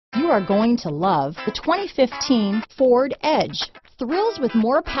are going to love the 2015 Ford Edge. Thrills with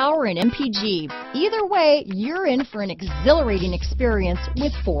more power and MPG. Either way, you're in for an exhilarating experience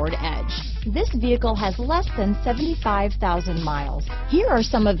with Ford Edge. This vehicle has less than 75,000 miles. Here are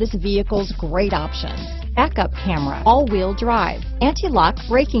some of this vehicle's great options: backup camera, all-wheel drive, anti-lock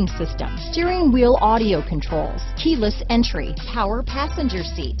braking system, steering wheel audio controls, keyless entry, power passenger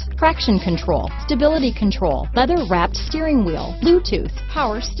seat, traction control, stability control, leather-wrapped steering wheel, Bluetooth,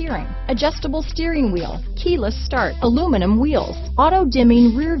 power steering, adjustable steering wheel, keyless start, aluminum wheels,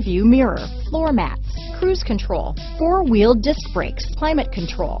 auto-dimming rear view mirror, floor mats, cruise control, four-wheel disc brakes, climate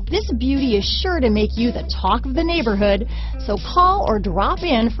control. This beauty is sure to make you the talk of the neighborhood, so call or drop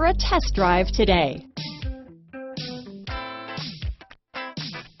in for a test drive today.